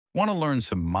Want to learn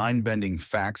some mind-bending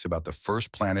facts about the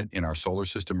first planet in our solar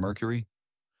system, Mercury?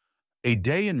 A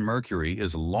day in Mercury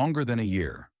is longer than a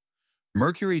year.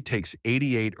 Mercury takes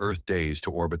 88 Earth days to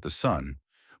orbit the Sun,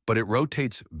 but it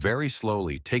rotates very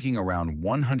slowly, taking around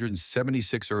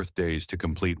 176 Earth days to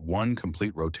complete one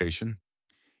complete rotation.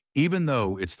 Even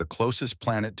though it's the closest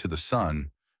planet to the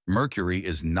Sun, Mercury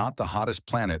is not the hottest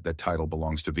planet. That title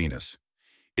belongs to Venus.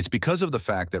 It's because of the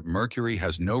fact that Mercury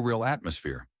has no real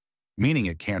atmosphere, meaning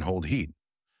it can't hold heat.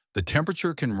 The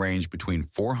temperature can range between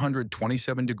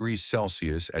 427 degrees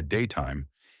Celsius at daytime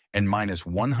and minus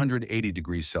 180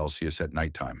 degrees Celsius at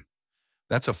nighttime.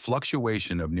 That's a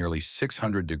fluctuation of nearly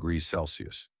 600 degrees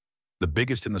Celsius, the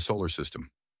biggest in the solar system.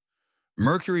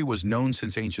 Mercury was known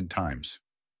since ancient times.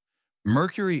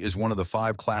 Mercury is one of the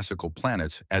five classical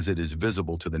planets as it is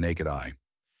visible to the naked eye.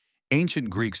 Ancient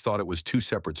Greeks thought it was two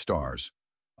separate stars,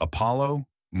 Apollo,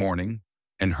 morning,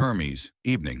 and Hermes,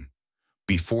 evening,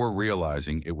 before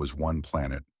realizing it was one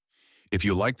planet. If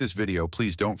you like this video,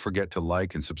 please don't forget to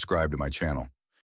like and subscribe to my channel.